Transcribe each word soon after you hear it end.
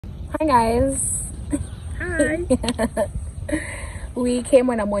Hi guys. Hi. We came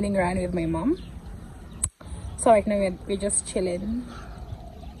on a morning run with my mom. So right now we're just chilling.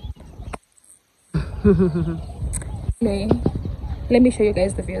 Anyway, let me show you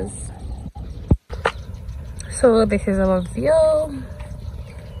guys the views. So this is our view.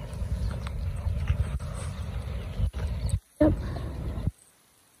 Yep.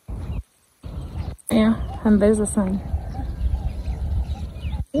 Yeah, and there's the sun.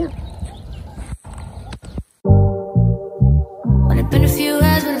 Yeah. Only been a few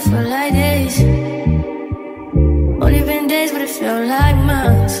hours, but it felt like days. Only been days, but it felt like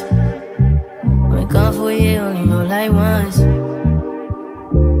months. Been gone for a year, only know like once.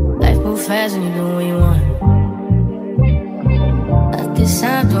 Life moves fast when you do what you want. At this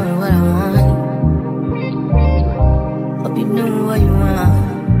time, doing what I want. Hope you doing what you want.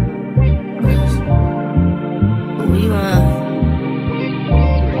 What you want.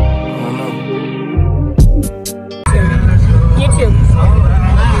 YouTube.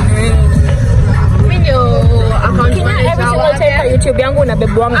 Every single time kwa YouTube yangu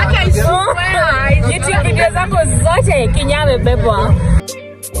unabebwa. YouTube video zangu zote Kinya amebebwa.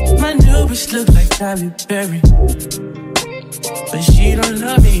 My new bitch look like Tyler Perry, but she don't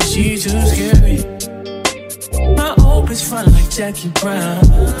love me, she too scary. My old bitch front like Jackie Brown.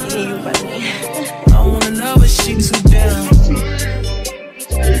 I wanna love her, she too down.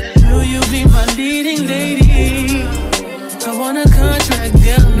 Will you be my leading lady? I want a contract,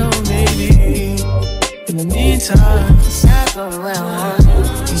 girl, no maybe. In the meantime, It's not going where I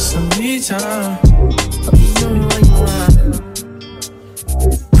want. need some me time. Hope you doing what you want.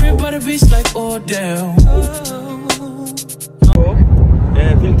 Crib by the beach like Odell.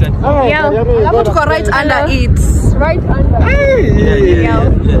 Yo. I want to go right under it. Right under.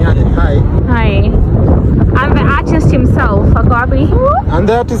 Hi. Hi. I'm the artist himself, Agabi. And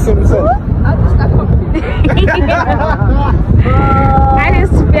the artist himself. Artist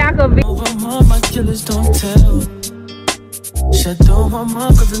Agabi. Over mom, my killers don't tell. Shut down my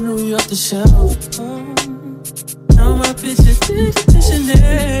mom, cause I knew you off the shelf. Now my bitch is addicted to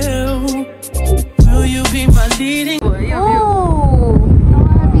Chanel. Will you be my leading? Oh.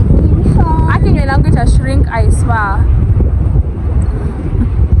 I think your language a shrink, I swear.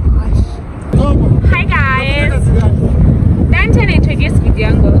 Hi guys. Dan tena introduce video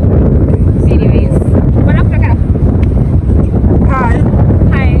yangu. Anyways. Hi.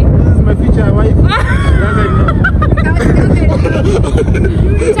 Hi. This is my future wife.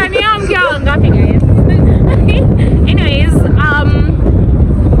 Anyways,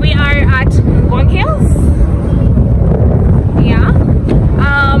 we are at Ngong Hills. Yeah.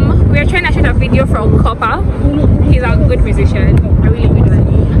 We are trying to shoot a video from Copper. He's a good musician, a really good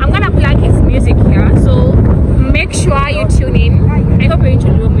one. I'm gonna plug his music here, so make sure you tune in. I hope you're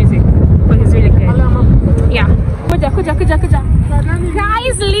into new music because he's really good. Yeah. Kuja.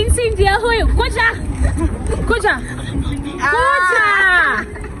 Guys, Lindsay ndio huyu. Kuja.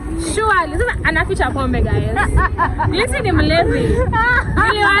 Sure, sasa anaficha pombe guys. Lindsay ni mlevi.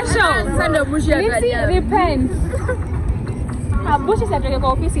 Niliwasho. Sasa ndio Bushi akaja. Repent. Bushi satoke kwa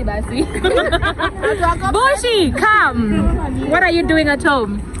ofisi basi. Bushi, come. What are you doing at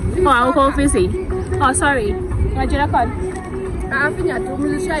home? Oh, uko ofisi. Oh, sorry. Unajua kwa? Afinya tu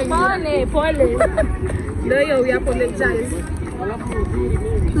mlisha Pole. Leo we apologize.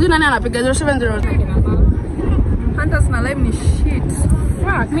 Sisi nani anapiga 070? Hunters na lime ni shit.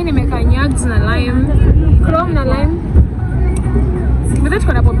 Fuck, mimi nimeka nyags na lime. Chrome na lime. Mbona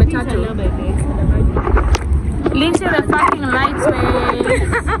tuko na pombe tatu? Lindsay the fucking lights way.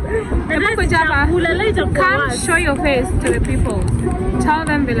 Come show your face to the people. Tell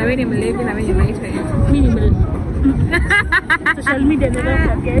them vile wewe ni mlevi na wewe ni lightweight. Social media never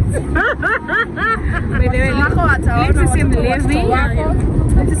forget. By the way, Lindsay si mlevi.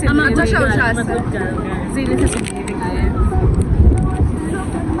 Ama Natasha ushasi. Lindsay si mlevi guys.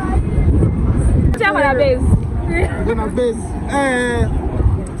 Chama na base. Kuna base.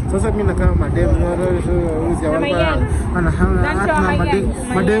 Sasa mimi nakaa madem uzi ya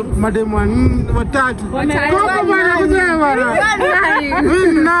madem watatu. Kwa bwana kuzee bwana.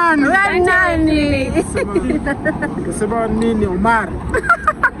 Nani? Kusema nini Omar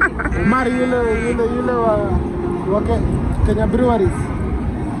yule wa Kenya Breweries.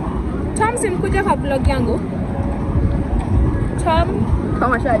 Tom simkuja kwa blog yangu. Tom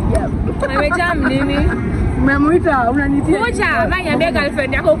Kama shajia. amejam nini? Umemuita unanitia. Kuja, niambie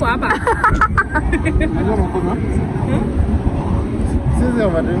girlfriend yako uko hapa. Najua mkono. Sisi wa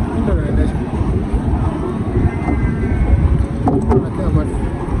madem ndio naendesha. Unakaa bado.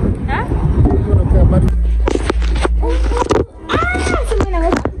 Unakaa bado.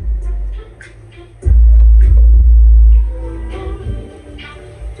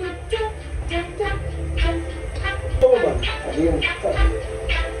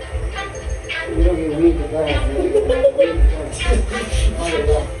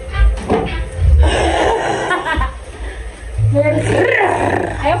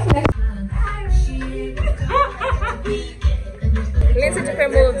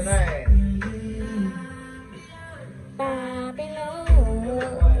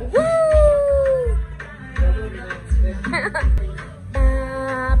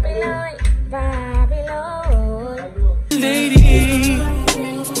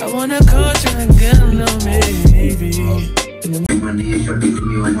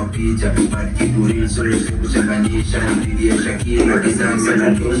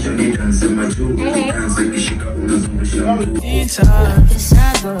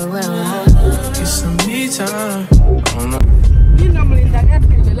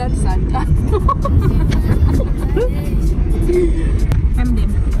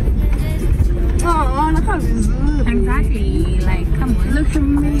 Exactly, like come on, look at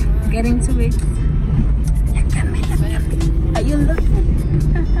me, get into it. Look at me. Are you looking?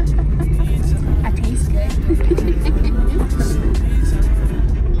 I taste good.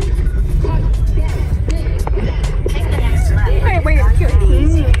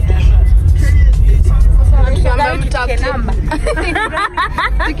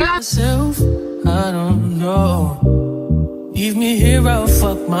 Myself, I don't know. Leave me here, I'll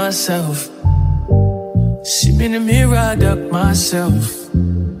fuck myself. See me in the mirror, I duck myself.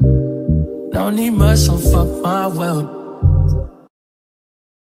 Don't need much, so fuck my wealth.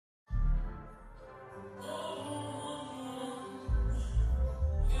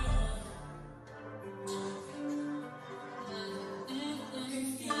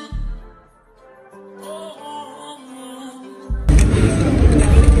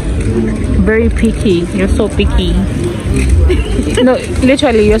 Very picky. You're so picky. No,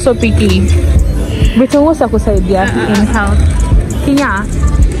 literally, you're so picky. But what's up with idea in house? Kinya.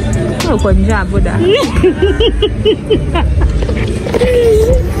 Oh, konja Buddha.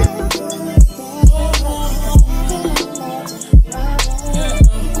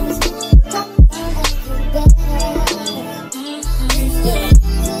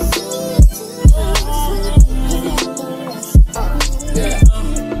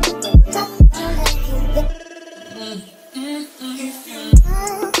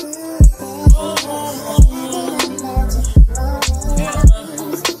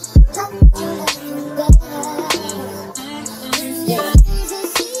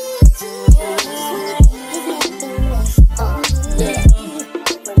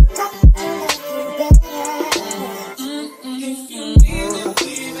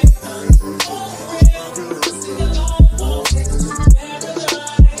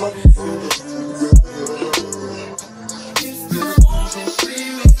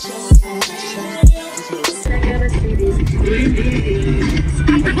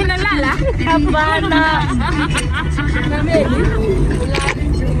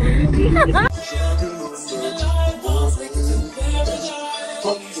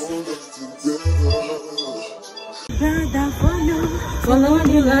 Follow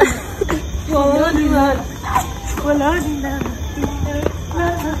the Lord, follow the Lord, follow the Lord, follow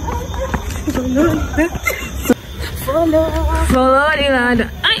the Lord, follow the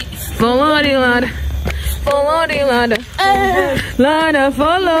Lord, follow the Lord, Lord,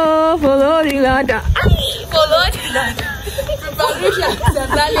 follow the Lord, follow the Lord.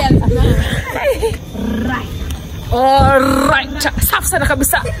 Right. Alright, safi sana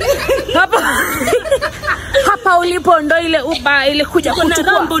kabisa. Hapa ulipo ndo ile uba ile kuja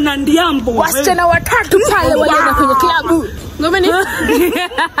kuchukua Rambo na Ndiambo. Wasichana watatu pale walienda kwenye klabu. Ngomeni?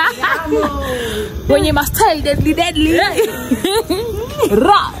 Wenye style deadly.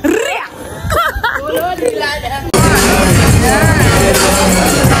 Ra.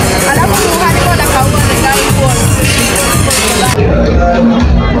 Alafu muhani kwa kaua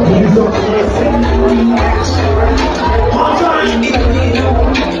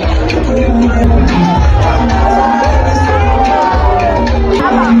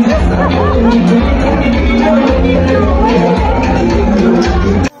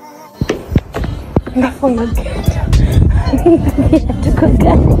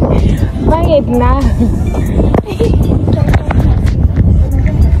Baik nah.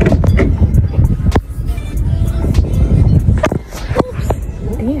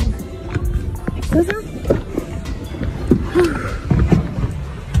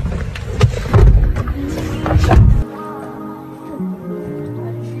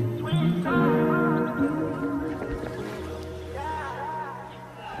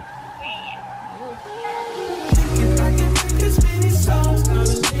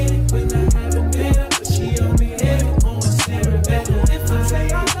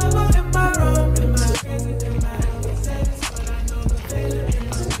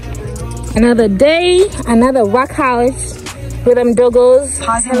 Another day, another workout with them doggos.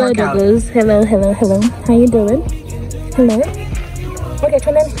 Hello doggos. Hello. How you doing? Hello. Okay,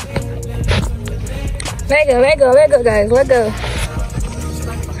 turn in. Let go guys, let go.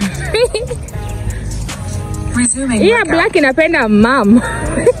 Resuming. Yeah, black in a pen, mom.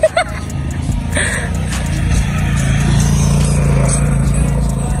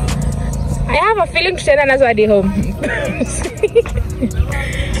 I have a feeling to send another home.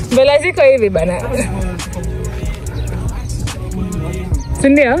 Bela ziko hivi bana.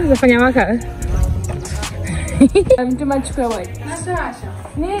 Sindio? Zafanya waka. Too much for what?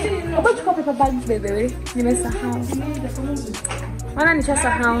 Uko chukua paper bags by the way. Nimesahau. Wana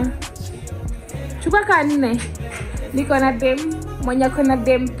nishasahau. Chukua ka 4. Niko na dem, mwenye kuna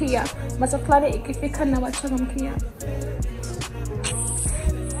dem pia. Masafari ikifika na wachangamkia.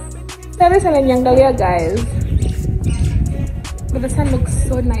 Tari sana niangalia guys. But the sun looks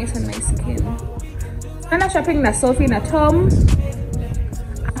so nice on my skin. I'm shopping na Sophie na Tom.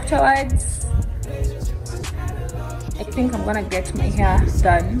 Afterwards, I think I'm gonna get my hair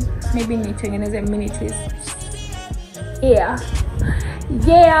done. Maybe knitting and a mini twist. Yeah.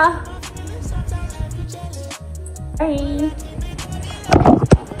 Yeah. Bye.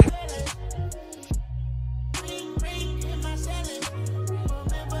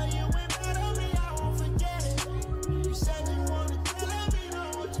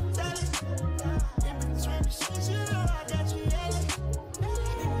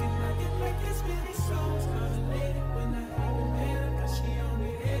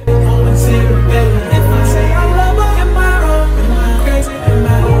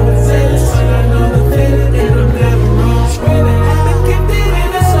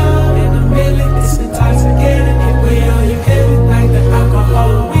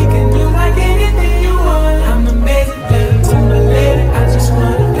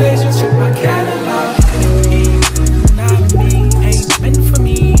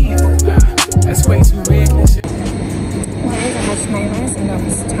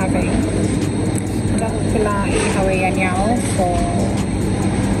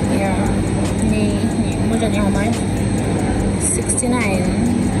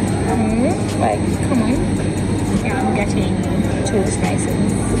 Like, come on. Yeah, I'm getting 2 slices.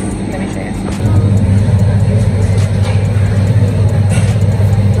 Let me show you.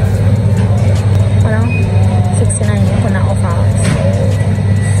 Well, 69 kuna offer.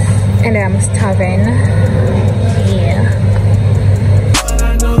 And I'm starving. Yeah.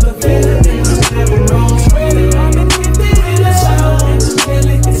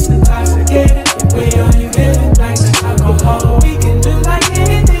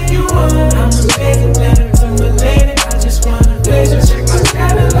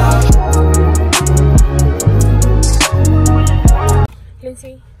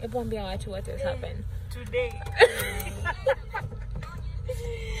 What has happened today?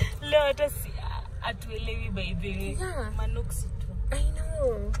 By the way. Yeah. I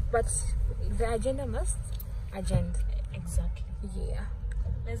know, but the agenda must agenda. Exactly. Yeah.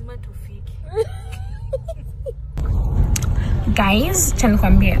 Lazima tufike. Guys,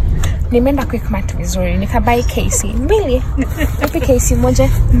 chanikwambia nimeenda Quickmart vizuri nikabai KC 2. Hapo KC 1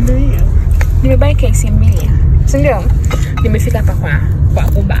 ndio. Nimebai KC 2. Si ndio? Nimefika hapa kwa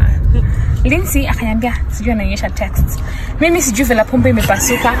Uber. Lindsay akaniambia sijui ananionyesha text. Mimi sijui vile pombe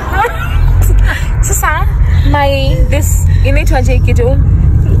imepasuka. Sasa this inaitwaje kitu?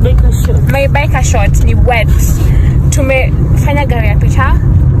 My biker short ni wet. Tumefanya gari ya picha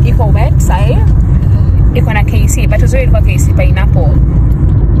iko wet sai. Iko na KC but uzuri ilikuwa KC pineapple.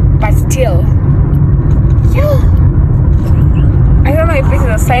 But still. Yeah. I don't know if this is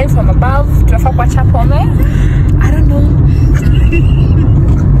a sign from above. Tunafaa kuacha pombe. I don't know.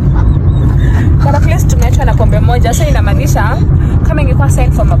 But at least tumeachwa na pombe moja, so inamaanisha kama ingekuwa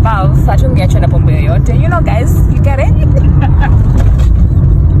sign from above hatungeachwa na pombe yoyote. You know guys, you get it?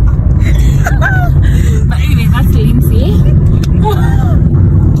 But anyway, that's Lindsay.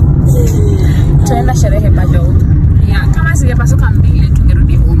 Tunaenda sherehe bado. Yeah, kama singepasuka 2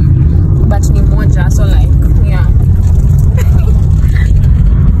 tungerudi home. But ni moja, so like, yeah.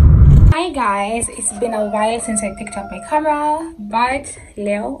 Hi guys, it's been a while since I picked up my camera, but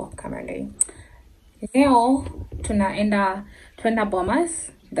leo tunaenda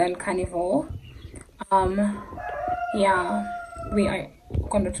Bomas, then Carnival. Yeah, we are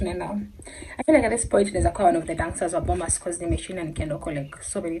going to tunaenda. I feel like at this point there's one of the dancers of Bomas because they machine and Kendoko like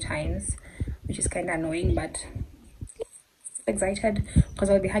so many times, which is kind of annoying, but excited because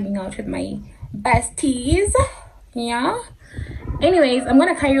I'll be hanging out with my besties. Yeah. Anyways, I'm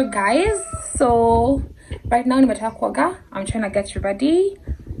gonna carry you guys. So right now I'm trying to get you ready.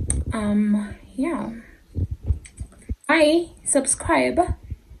 Yeah. Bye. Subscribe.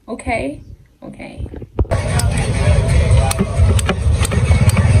 Okay. Hey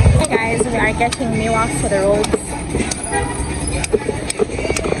guys, we are getting Miwa for the road.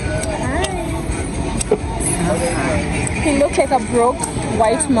 Hi. He looks like a broke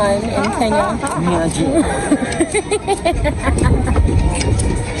white man in Kenya.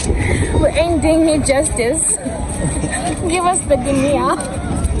 We ain't doing it justice. Give us the guinea.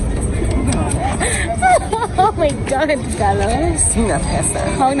 my god, Carlos. Sina pesa.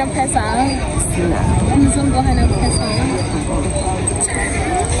 Hauna pesa? Sina. Mzungu hana pesa.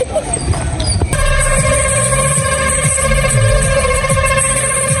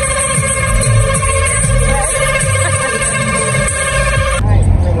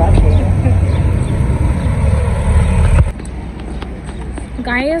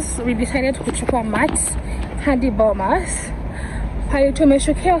 Guys, we decided to kuchukua mat hadi Bomas. Pale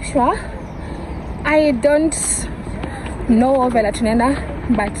tumeshukishwa. I don't know vela tunaenda,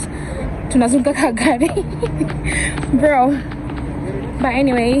 but tunazunguka ka gari. Bro. But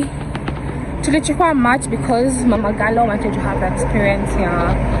anyway, tulichukua mat because Mama Galo wanted to have the experience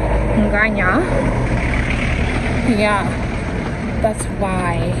ya Nganya. Yeah, that's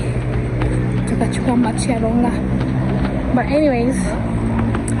why tukachukua mat ya Ronga. But anyways,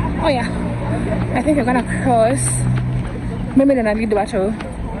 oh yeah, I think we're gonna cross. Maybe then I lead the battle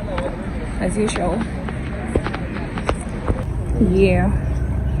as usual. Yeah.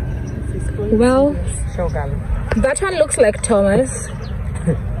 Well, that one looks like Thomas.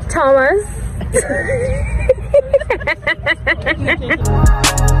 Thomas.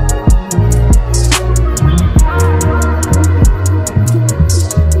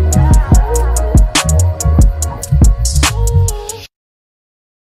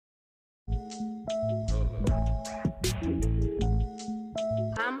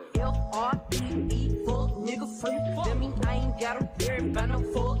 I'm F-R-E-E, fuck nigga free. That mean I ain't gotta worry about no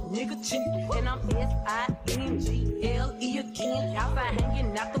fuck nigga cheap. And I'm S-I-N-G-L-E again. Outside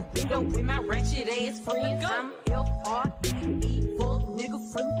hanging out the window with my ratchet ass friends. I'm F-R-E-E, fuck nigga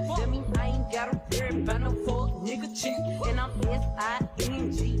free. That mean I ain't gotta worry about no fuck nigga cheap. And I'm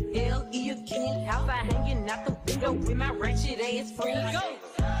S-I-N-G-L-E again. Outside hanging out the window with my ratchet ass friends. Go!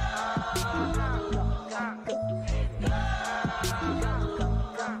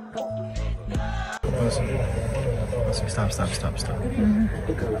 Stop.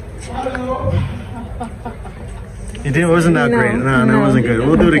 It wasn't that great. No, it wasn't good.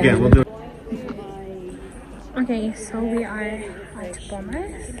 We'll do it again. We'll do it. Okay, so we are at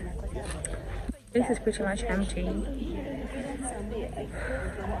Bomas. This is pretty much empty.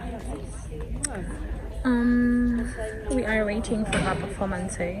 We are waiting for our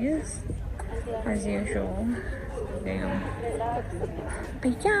performances as usual. Damn.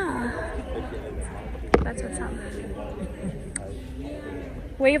 But yeah, that's what's up.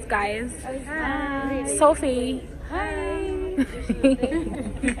 Wave, guys. Hi. Sophie. Hi.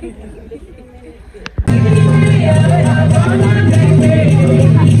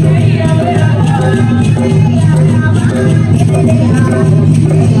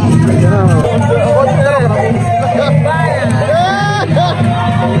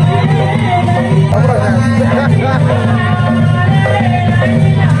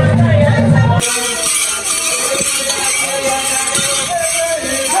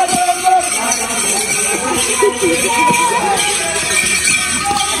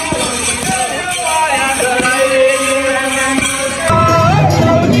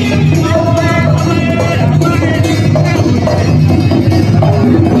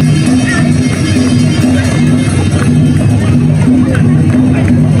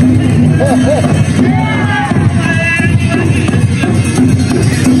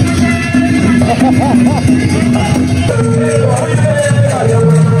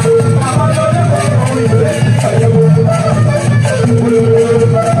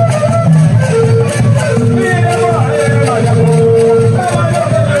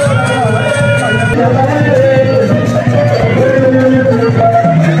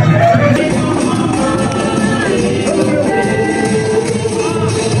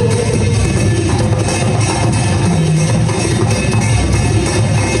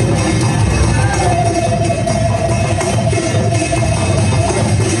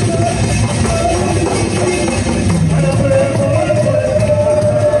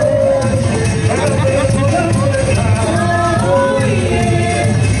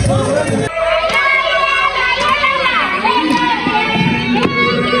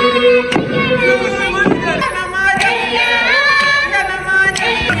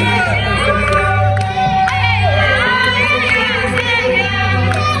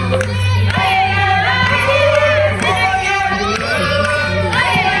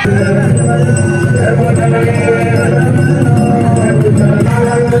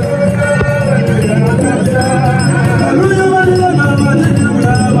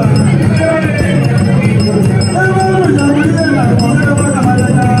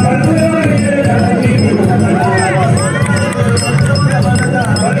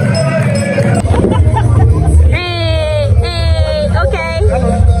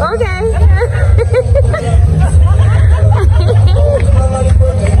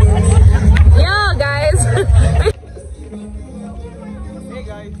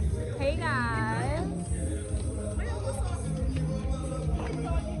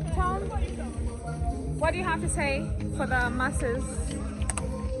 What do you have to say for the masses?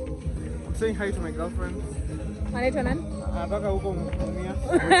 I'm saying hi to my girlfriend. Manitonan? Nataka huko mtumia.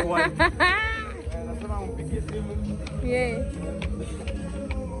 Nasema umpigie simu. Yeah.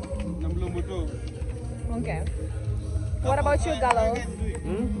 Na mlomboto. Okay. What about you, Gallo?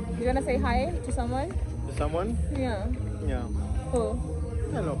 Hmm? You gonna say hi to someone? To someone? Yeah. Yeah. Who?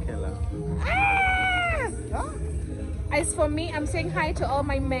 Hello, Kella. As for me, I'm saying hi to all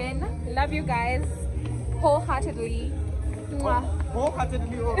my men. Love you guys wholeheartedly. Mwah.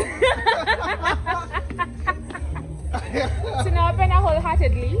 Wholeheartedly. So nawapenda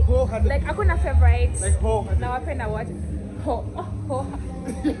wholeheartedly. Wholeheartedly. Like akuna favorite. Like wholeheartedly. Nawapenda what?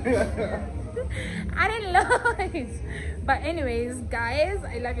 I didn't know it. But anyways, guys,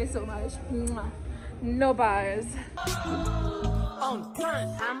 I love you so much. Mwah. No bars. I'm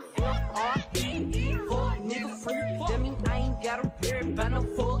F-R-E-E, fuck nigga free. That mean I ain't gotta worry about no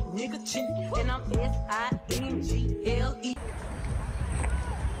fuck nigga cheat. And I'm S-I-N-G-L-E.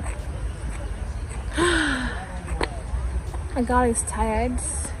 My girl is tired.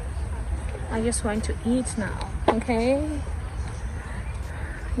 I just want to eat now, okay?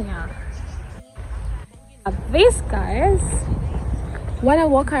 Yeah. These guys wanna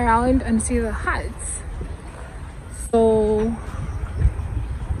walk around and see the huts. So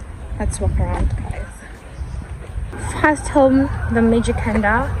let's walk around, guys. First home, the Magic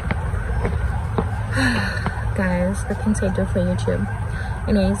Kanda. Guys, the things I do for YouTube.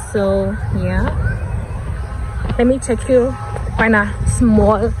 Anyway, so yeah. Let me take you on a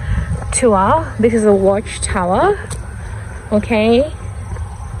small tour. This is a watchtower. Okay.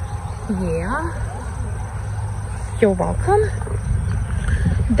 Yeah. You're welcome.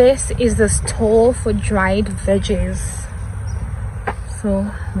 This is the stall for dried veggies.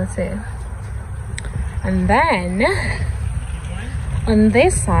 So that's it. And then on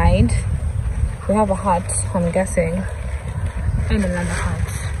this side we have a hut, I'm guessing, and another hut.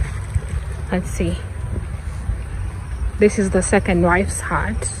 Let's see. This is the second wife's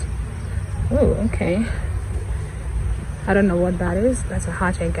hut. Oh, okay. I don't know what that is. That's a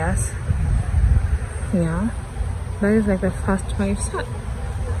hut, I guess. Yeah. That is like the first wife's hut.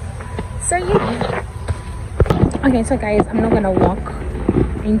 So yeah. Okay, so guys, I'm not gonna walk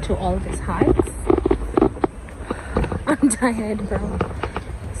into all these huts. I'm tired, bro.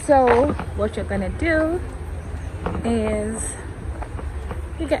 So what you're gonna do is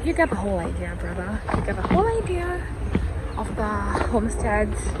you get the whole idea, brother. You get the whole idea of the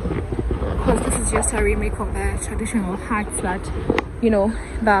homesteads, because this is just a remake of the traditional huts that, you know,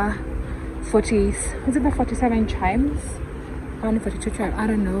 the 40s, is it the 47 tribes? Only 42 tribes, I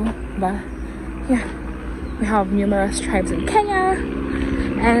don't know, but yeah, we have numerous tribes in Kenya,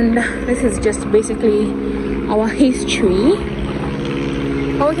 and this is just basically our history.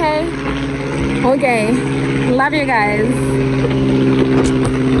 Okay, love you guys.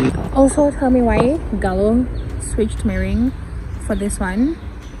 Also, tell me why Gallo switched my ring for this one.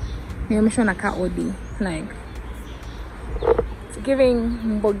 Like, it's giving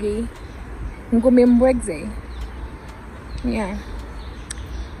mbogi mbwegze. Yeah.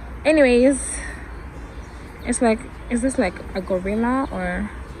 Anyways, it's like, is this like a gorilla, or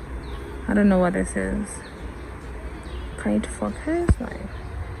I don't know what this is. Can it focus? Like,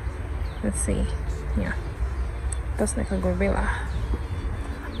 let's see. Yeah, that's like a gorilla.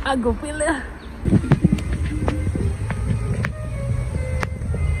 A gorilla.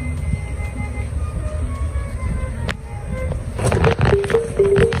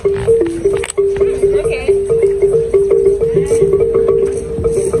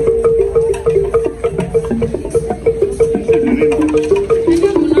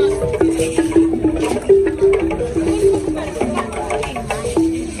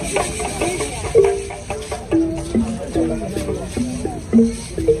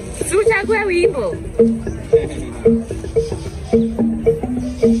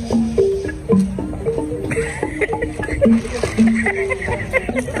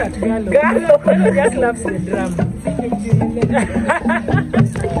 Gallo just loves the drum.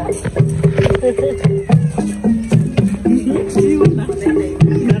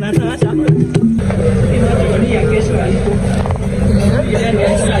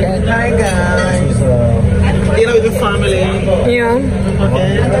 Hi guys. Dinner with the family. Yeah.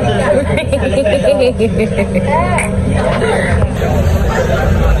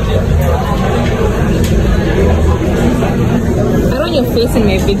 I don't want your face in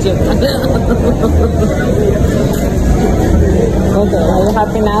my video. Okay, are you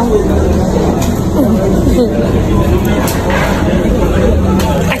happy now?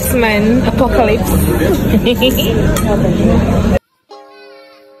 X-Men Apocalypse.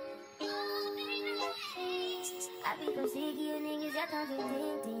 be so sick, you niggas, y'all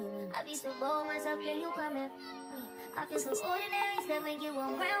contradicting. I be so bold myself, then you come at me. I feel so ordinary, stuff make you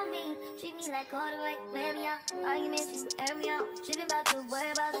around me. Treat me like Cartwright, wear me out. Arguments, you air me out. Tripping about to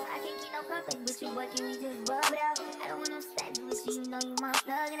worry about it. I can't keep no conflict with you, but can we just rub it out? I don't want no standing with you, you know you my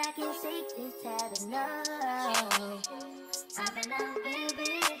plug, and I can't shake this tab enough. I've been out,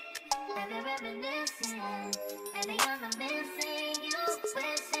 baby, I've been reminiscing, and the young I'm missing. You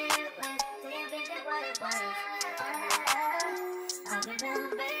wishing, with thinking what it was. I've been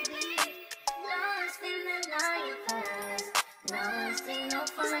out, baby, lost in the night first. Lost in no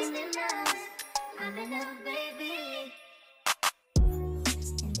finding us. I've been out, baby.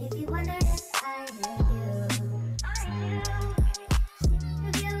 And if you wonder if I love you, I do.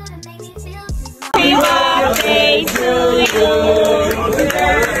 If you wanna make me feel this Happy birthday to you.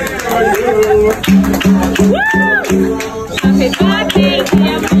 Happy birthday,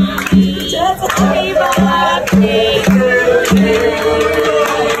 dear mommy. Happy birthday to you.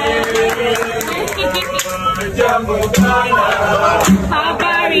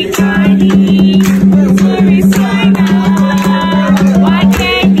 Habarikani, Surisana,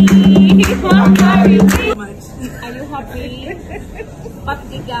 Wakeni, Habarikani. Are you happy?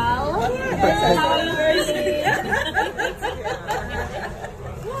 Puppy girl? How are you feeling?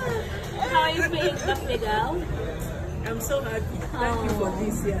 How are you feeling, puppy girl? I'm so happy. Thank you for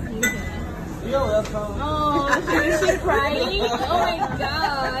this year. You're welcome. Oh, is she crying? Oh my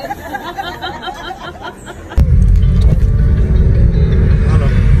god.